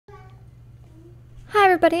Hi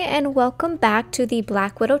everybody and welcome back to the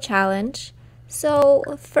Black Widow Challenge. So,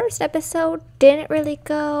 first episode didn't really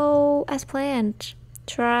go as planned.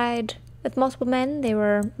 Tried with multiple men, they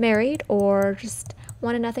were married or just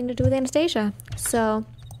wanted nothing to do with Anastasia. So,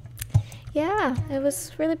 yeah, it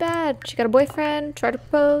was really bad. She got a boyfriend, tried to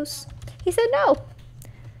propose. He said no.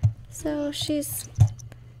 So, she's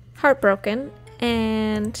heartbroken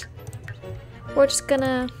and we're just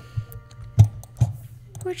gonna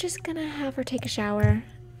have her take a shower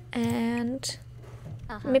and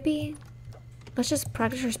maybe let's just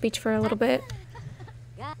practice her speech for a little bit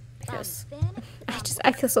because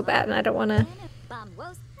I feel so bad and I don't want to.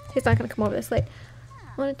 He's not going to come over this late.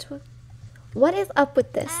 What is up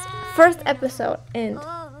with this? First episode in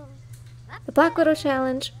the Black Widow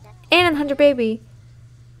Challenge and in Hunter Baby.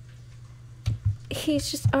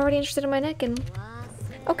 He's just already interested in my neck and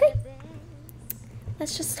okay.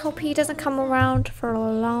 Let's just hope he doesn't come around for a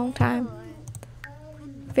long time.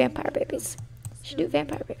 Vampire babies. Should do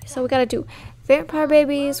vampire babies. So we gotta do vampire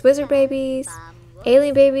babies, wizard babies,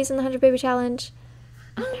 alien babies in the 100 Baby Challenge.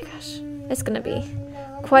 Oh my gosh. It's gonna be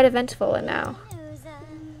quite eventful and now.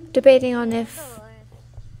 Debating on if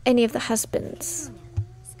any of the husbands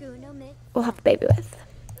we'll have a baby with.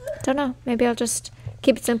 Don't know. Maybe I'll just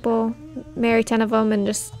keep it simple, marry 10 of them and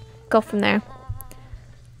just go from there.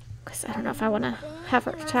 Because I don't know if I want to have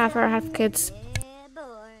her have kids.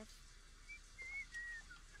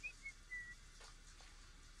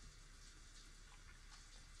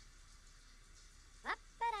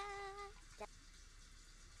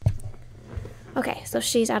 Okay, so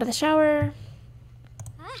she's out of the shower.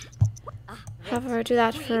 Have her do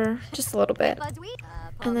that for just a little bit.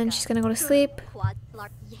 And then she's going to go to sleep.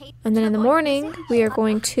 And then in the morning, we are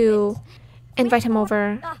going to invite him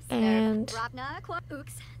over and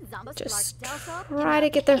just try to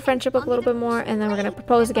get their friendship up a little bit more, and then we're gonna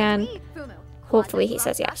propose again. Hopefully he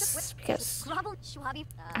says yes, because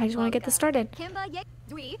I just want to get this started. Okay.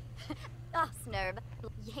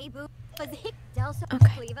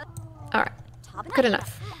 Alright. Good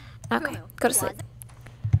enough. Okay. Go to sleep.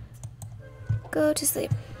 Go to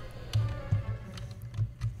sleep.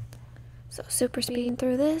 So super speeding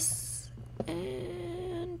through this.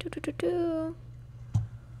 And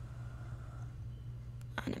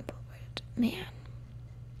unemployed. Man.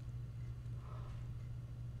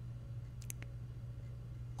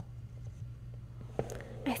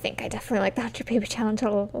 I think I definitely like the 100 Baby Challenge a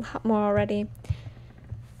lot more already.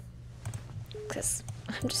 Because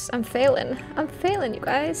I'm failing. I'm failing, you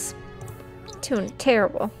guys. Doing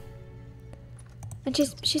terrible. And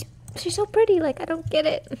she's so pretty, like I don't get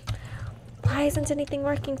it. Why isn't anything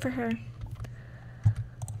working for her?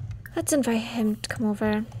 Let's invite him to come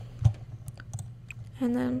over.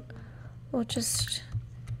 And then we'll just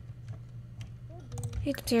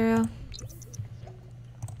eat some cereal.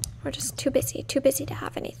 We're just too busy to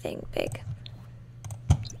have anything big.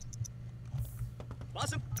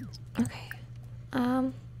 Okay.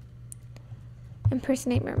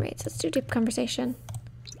 Impersonate mermaids. Let's do deep conversation.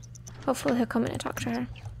 Hopefully he'll come in and talk to her.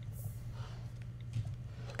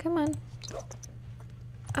 Come on.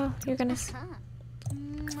 Oh, you're gonna...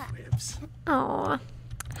 Aw,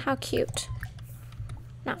 how cute.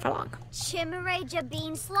 Not for long. Chimere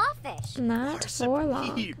Jabeen Slawfish. Not for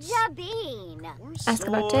long. Jabeen. Ask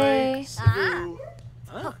about day.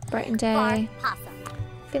 Brighten day.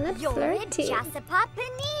 Feeling flirty. Jasapa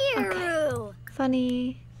Paniru.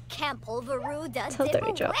 Funny. Campolveruda Tell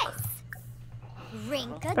dirty joke.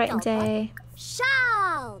 Rinka Brighten day.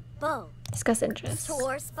 Shalbo. Discuss interests.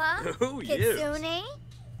 Torspa. Oh, yes. Kitsune.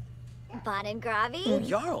 Badengravi.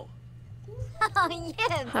 Jarl. Oh,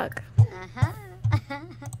 yes. Hug.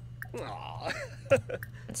 Aw.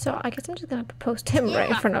 So I guess I'm just gonna propose to him right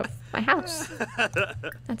in front of my house.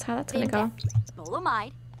 That's how that's gonna go.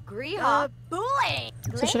 Bolamide. Griha. Bule.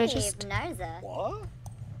 So should I just... Narza. What?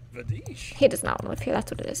 Vadish. He does not want to live here,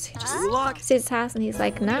 that's what it is. He just Lock. sees his house and he's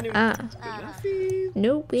like, nah,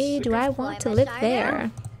 no way do I want to live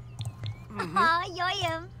there. Ah,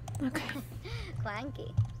 yoyum. Okay.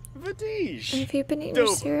 Clanky. Vadish. And have you been eating your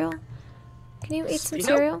Dope. cereal? Can you eat some Spino?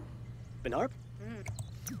 cereal? Benarp.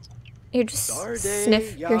 You just Darday.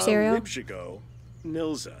 sniff your cereal? Libshigo.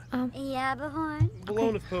 Nilza. Yabahorn.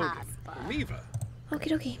 Blown of Hogan. Aspa. Leva. Okie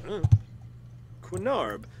dokie.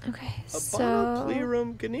 Quinarb. Okay, Abana so...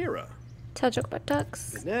 Plerum Ganira. Tell a joke about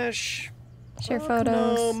ducks. Ganesh. Share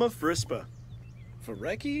photos. Mafrispa.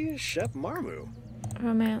 Fareki Shep Marmu.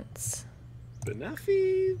 Romance.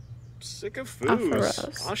 Benafi. Sycophus.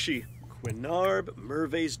 Alpharos. Ashi. Quinarb.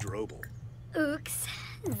 Merve's Drobel. Ooks.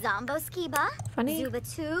 Zombo Skiba. Funny.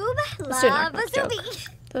 Zubatube. Let's do an Lava awkward joke.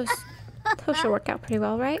 Zubi. Those should work out pretty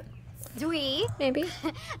well, right? Dwee. Maybe.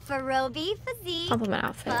 Farobi Fazi. Compliment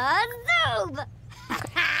outfit. Fazoob.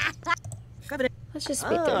 Let's just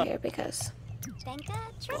speed through here because Benka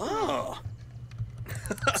Trip. Oh.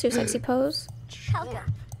 let's do sexy pose. Helga.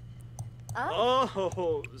 Oh.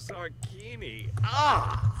 Oh, Zarkini.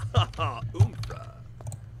 Ah. Oompha.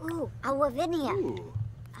 Ooh, Awavinia. Ooh.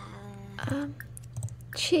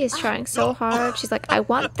 She is trying so hard. She's like, I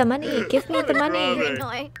want the money. Give me the money.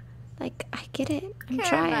 Grave. Like, I get it. I'm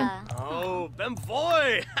trying. Oh,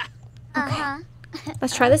 Bemfoy. Uh-huh.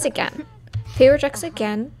 Let's try this again. If he rejects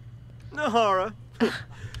again, Nahara.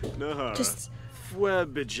 Nahara. just Fwe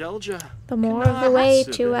Bijelja. the more of the way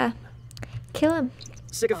to kill him.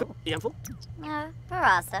 Sigafit. Yamful.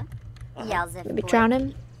 Parasa. Yalzif. Maybe drown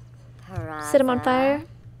him. Parasa. Set him on fire.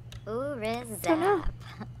 Urizap. Don't know.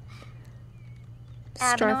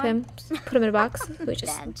 Starve him. Put him in a box. We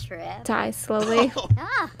just Bad trip. die slowly.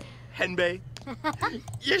 Ah. Henbei.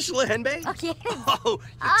 Yishla Henbei. Okay. Oh,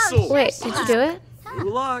 Oh, Yitsul. Wait, did you do it?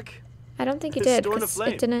 Ulak. I don't think you did Store in a because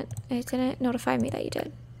flame. it didn't notify me that you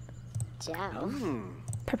did. Joe. Hmm.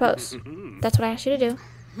 Propose. That's what I asked you to do.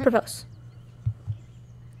 Propose.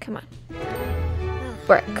 Come on.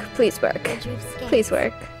 Work. Please work. Please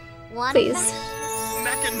work. One Please.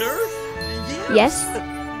 Mac and Nerf? Yes?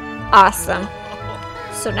 Awesome.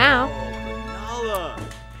 So now, Nala.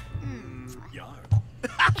 Yar.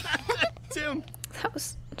 Tim. that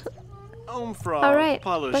was Omfra. All right,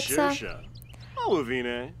 Pala let's, Shirsha.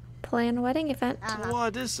 Olavine. plan a wedding event.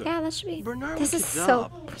 Wadissa. Yeah, that should be. Bernard This is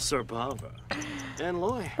so. Serbava. And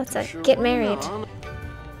Loy. Let's get married.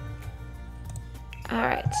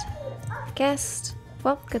 Alright. Guest.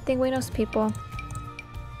 Well, good thing we know some people.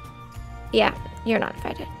 Yeah, you're not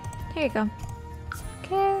invited. Here you go.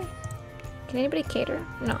 Okay. Can anybody cater?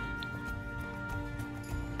 No.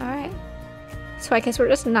 Alright. So I guess we're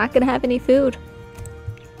just not gonna have any food.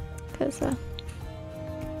 Because,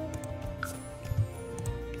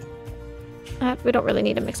 we don't really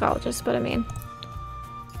need a mixologist, but I mean,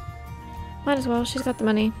 might as well. She's got the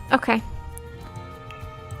money. Okay.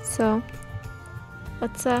 So,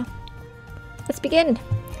 let's begin.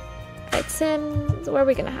 It's in, where are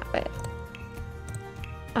we gonna have it?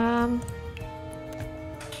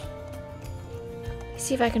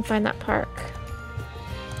 See if I can find that park.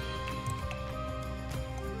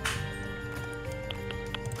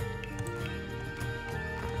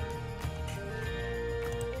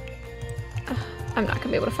 I'm not gonna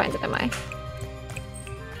be able to find it, am I?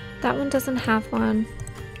 That one doesn't have one.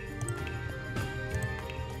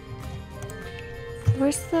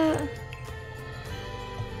 Where's the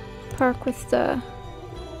park with the...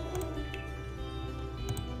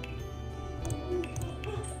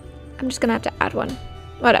 I'm just gonna have to add one.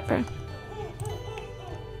 Whatever.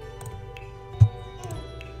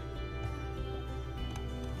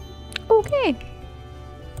 Okay.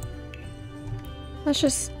 Let's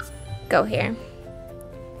just go here.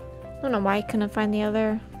 I don't know why I couldn't find the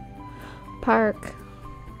other park,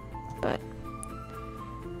 but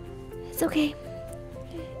it's okay.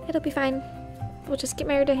 It'll be fine. We'll just get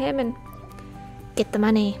married to him and get the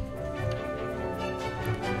money.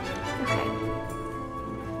 Okay.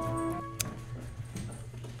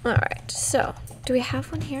 Alright, so do we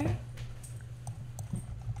have one here?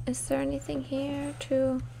 Is there anything here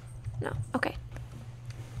to... No, okay.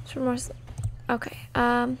 So more... Okay,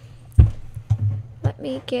 let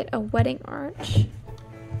me get a wedding arch.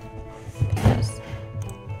 Because...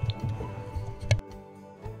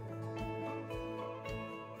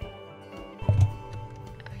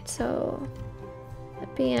 Alright, so...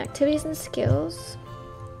 That'd be in activities and skills.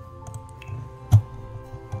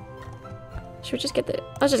 Should we just get the...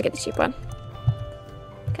 Let's just get the cheap one.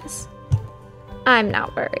 Because I'm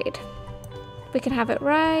not worried. We can have it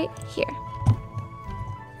right here.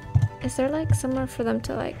 Is there like somewhere for them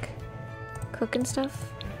to like cook and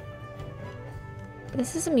stuff?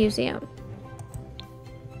 This is a museum.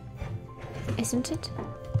 Isn't it?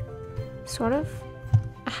 Sort of.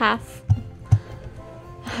 A half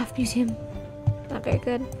museum. Not very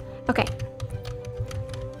good. Okay.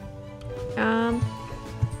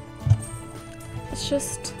 Let's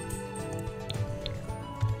just...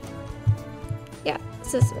 Yeah,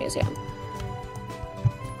 this is a museum.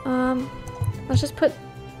 Let's just put...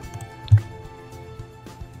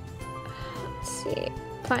 Let's see.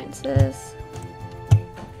 Appliances.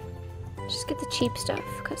 Just get the cheap stuff,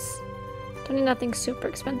 because don't need nothing super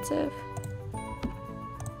expensive.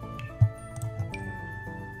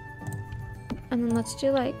 And then let's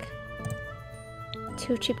do like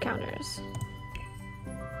 2 cheap counters.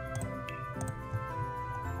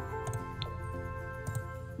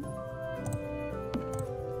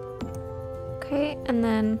 Okay, and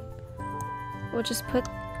then we'll just put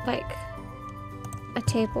like a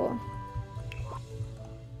table.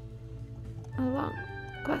 A long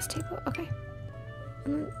glass table. Okay.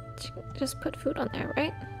 And then just put food on there,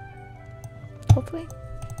 right? Hopefully.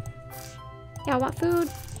 Yeah, I want food.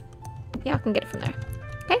 Yeah, I can get it from there.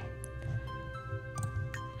 Okay.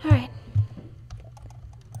 Alright.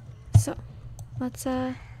 So, let's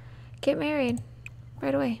get married.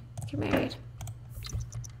 Right away. Get married.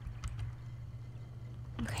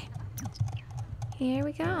 Okay. Here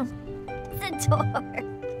we go. The door.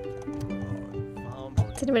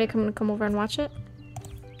 Is anybody come over and watch it?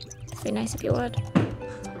 It'd be nice if you would.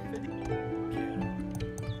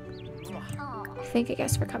 Thank you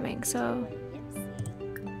guys for coming, so...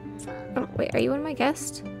 Oh, wait, are you one of my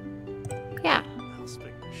guests? Yeah.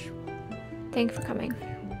 Thank you for coming.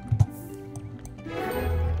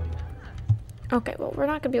 Okay, well, we're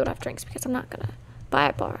not gonna be able to have drinks because I'm not gonna buy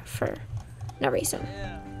a bar for no reason.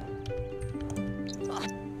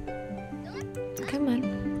 Come on.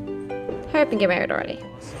 Hurry up and get married already.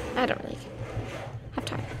 I don't really have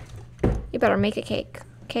time. You better make a cake.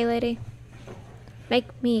 Okay, lady? Make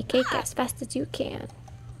me a cake as fast as you can.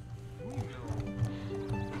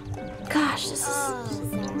 Gosh, this is...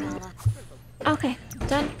 Okay,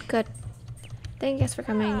 done. Good. Thank you guys for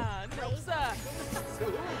coming.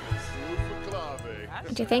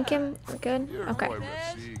 Did you thank him? We're good? Okay.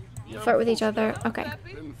 Flirt with each other. Okay.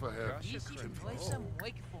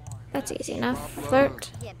 That's easy enough.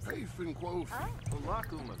 Flirt.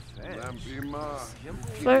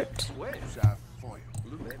 Flirt. Flirt.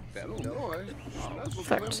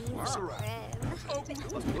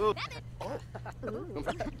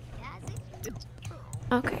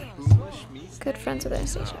 Okay. Good friends with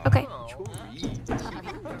Anastasia. Okay.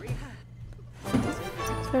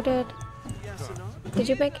 Flirted. Did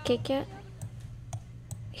you bake a cake yet?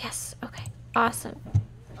 Yes. Okay. Awesome.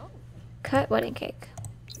 Cut wedding cake.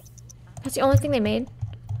 That's the only thing they made?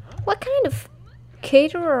 What kind of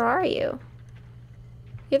caterer are you?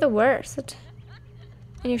 You're the worst.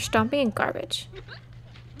 And you're stomping in garbage.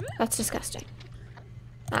 That's disgusting.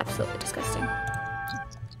 Absolutely disgusting.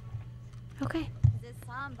 Okay.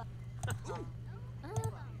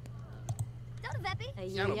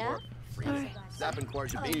 Alright.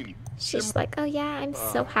 She's like, oh yeah, I'm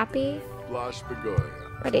so happy.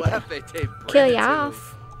 Ready to kill you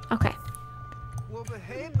off. Okay.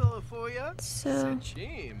 So,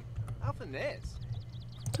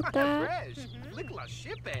 took that.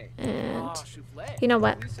 And you know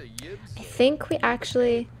what? I think we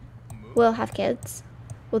actually will have kids.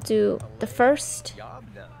 We'll do the first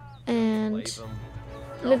and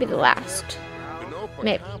maybe the last.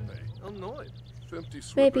 Maybe.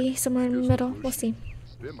 Maybe somewhere in the middle. We'll see.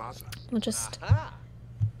 We'll just...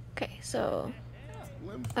 Okay, so...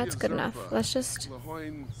 That's good enough. Let's just go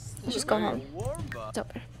home. It's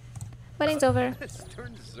over. Wedding's over.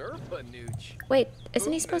 Wait,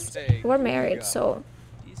 isn't he supposed to... We're married, so...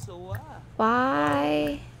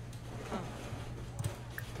 Why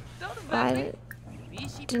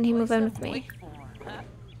didn't he move in with me?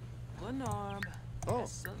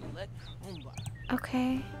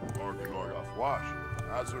 Okay.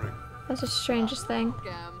 That's the strangest thing.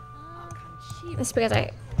 It's because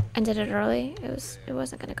I ended it early. It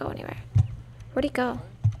wasn't gonna go anywhere. Where'd he go?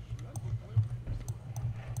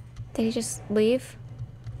 Did he just leave?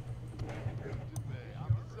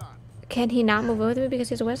 Can he not move in with me because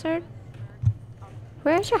he's a wizard?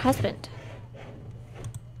 Where is your husband?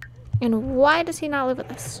 And why does he not live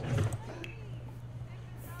with us?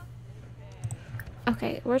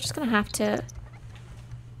 Okay, we're just gonna have to,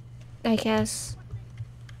 I guess,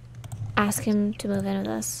 ask him to move in with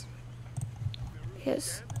us.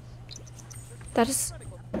 Because that is...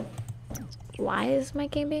 Why is my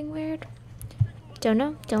game being weird? Don't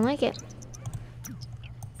know. Don't like it.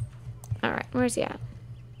 Alright, where's he at?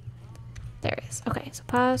 There he is. Okay, so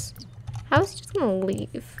pause. How is he just gonna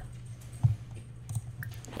leave?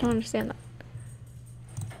 I don't understand that.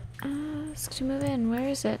 Ask to move in. Where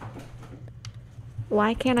is it?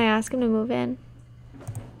 Why can't I ask him to move in?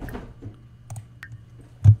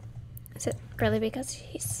 Is it really because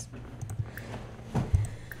he's...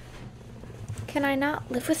 Can I not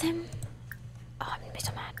live with him? Oh, I'm gonna be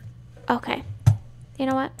so mad. Okay. You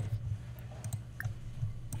know what?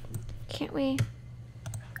 Can't we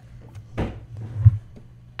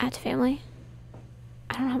add to family?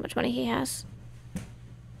 I don't know how much money he has.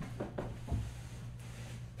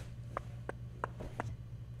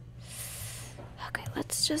 Okay,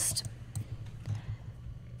 let's just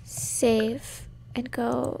save and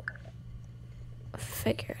go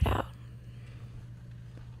figure it out.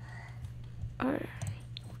 Or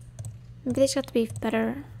maybe they just have to be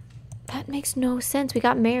better That makes no sense. We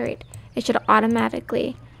got married. It should have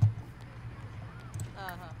automatically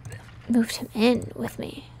moved him in with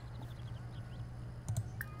me.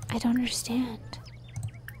 I don't understand.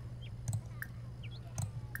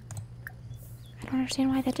 I don't understand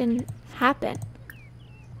why that didn't happen.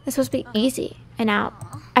 It's supposed to be easy, and now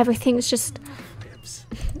everything's just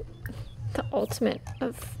the ultimate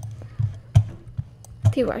of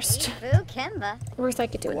the worst. Boo Kimba. Worst I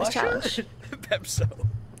could do in this challenge. Pepso.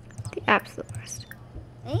 The absolute worst.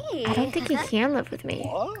 Hey. I don't think he can live with me.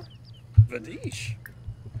 What? Vadish.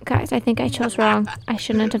 Guys, I think I chose wrong. I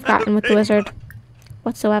shouldn't have gotten with the wizard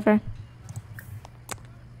whatsoever.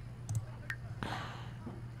 I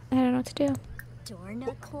don't know what to do.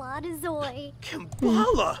 Dorna Claudazoy.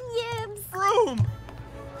 Kimbala! Yibs. Broom!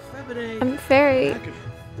 I'm very,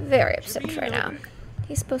 very upset right now.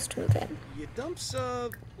 He's supposed to move in. You dumps,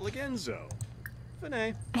 Legenzo.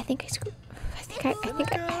 Vinay. I think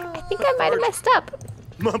I might have messed up.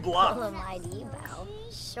 Mabla. Olamaidibao.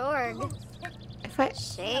 Shorg.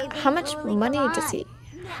 How much money does he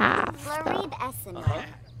have, though? Florib Essenor.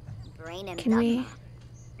 Brain and Can we?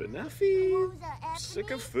 Benefi.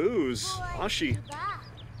 Sick of foos. Ashi.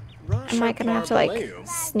 Am I gonna have to like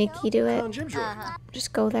sneaky do it? Conjibjor.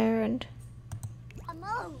 Just go there and.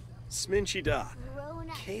 Sminchi da.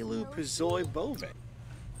 Kalu Pizoi Bove.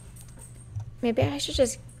 Maybe I should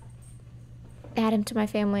just add him to my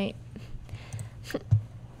family.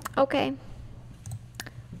 Okay.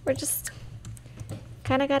 We're just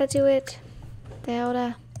kind of gotta do it the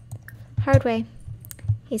old hard way.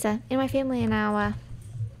 He's in my family, and now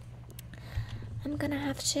I'm gonna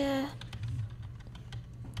have to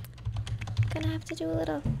do a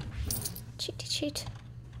little cheat.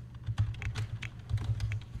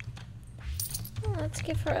 Well, let's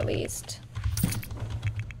give her at least.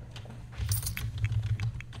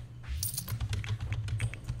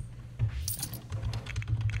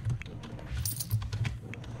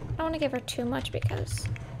 I don't want to give her too much because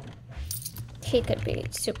he could be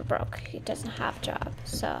super broke. He doesn't have a job,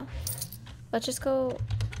 so let's just go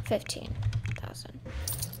 15,000.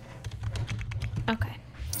 Okay.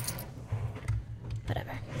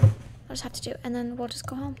 Whatever. I'll just have to do it, and then we'll just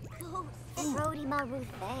go home.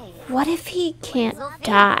 What if he can't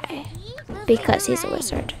die because he's a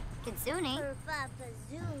wizard?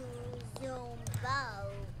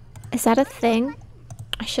 Is that a thing?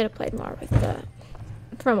 I should have played more with the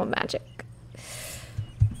thermal magic.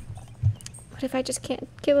 What if I just can't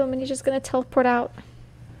kill him and he's just gonna teleport out?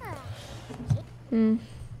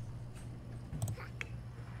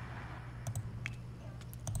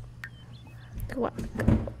 What?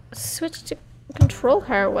 Switch to control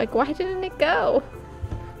her. Like, why didn't it go?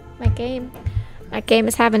 My game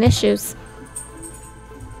is having issues.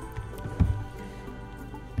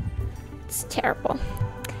 It's terrible.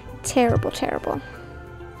 Terrible.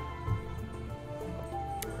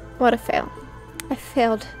 What a fail. I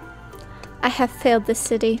failed. I have failed this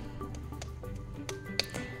city.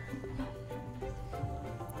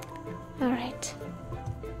 Alright.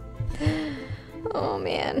 Oh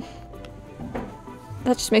man.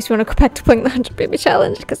 That just makes me want to go back to playing the 100 Baby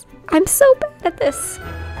Challenge because I'm so bad at this.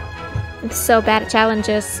 I'm so bad at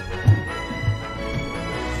challenges.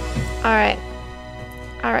 Alright.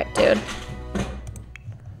 Alright, dude.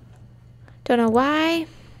 Don't know why.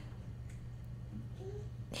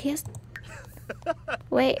 He has...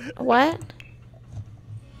 Wait, what?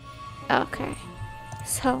 Okay.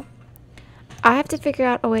 So, I have to figure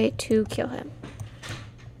out a way to kill him.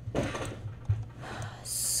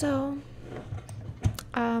 So,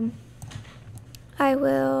 I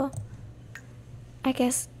will, I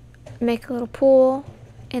guess, make a little pool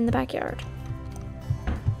in the backyard.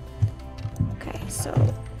 Okay, so,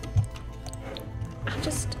 I'll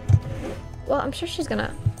just, well, I'm sure she's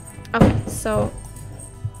gonna, okay, so,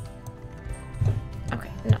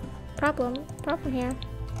 okay, no, problem here.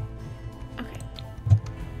 Okay,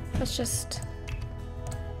 let's just,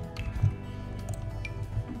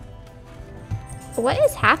 what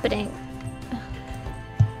is happening?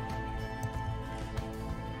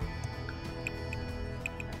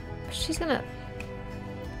 She's gonna...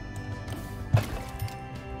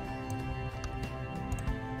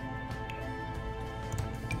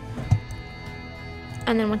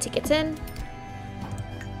 And then once he gets in,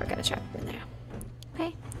 we're gonna trap him in there.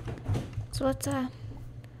 Okay? So let's,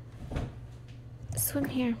 swim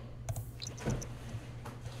here.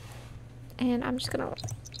 And I'm just gonna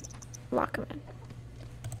lock him in.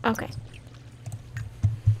 Okay.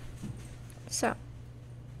 So.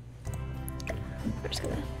 We're just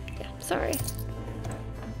gonna... Sorry.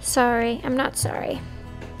 Sorry, I'm not sorry.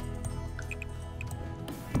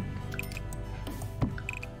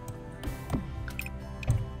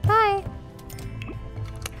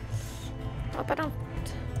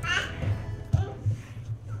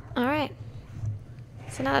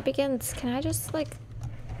 So now that begins. Can I just like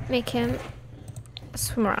make him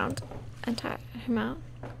swim around and tire him out?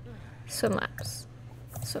 Swim laps.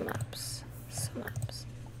 Swim laps. Swim laps.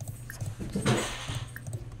 Swim laps.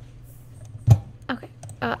 Okay.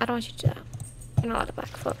 I don't want you to do that. You're not allowed to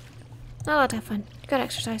backflip. Not allowed to have fun. You gotta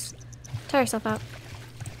exercise. Tire yourself out.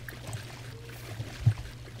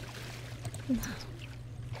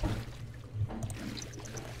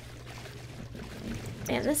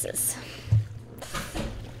 Man, this is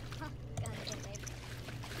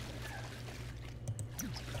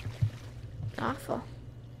awful.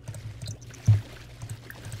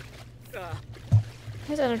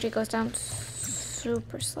 His energy goes down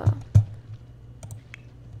super slow.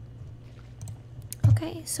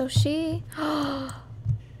 Okay, so she... Oh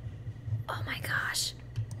my gosh.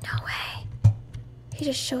 No way. He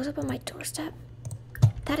just shows up on my doorstep.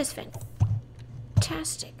 That is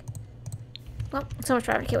fantastic. Well, so much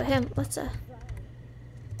barbecue with him. Let's,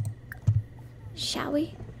 shall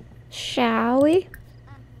we? Shall we?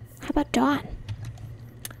 How about Dawn?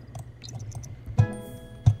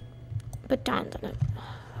 But Dawn doesn't.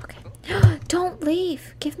 Okay. Don't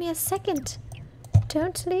leave. Give me a second.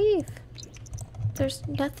 Don't leave. There's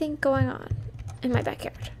nothing going on in my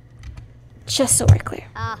backyard. Just so we're clear.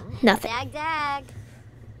 Nothing. Dag dag.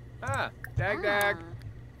 Dag.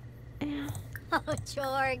 Yeah. Oh,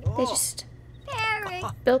 Jorg. They just Eric.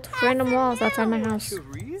 built random walls outside my house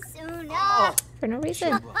Suna. for no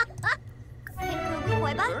reason.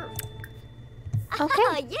 Kukueba.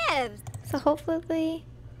 Okay. Yes. So hopefully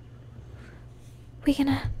we're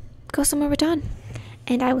gonna go somewhere we're done.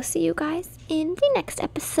 And I will see you guys in the next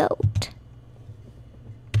episode.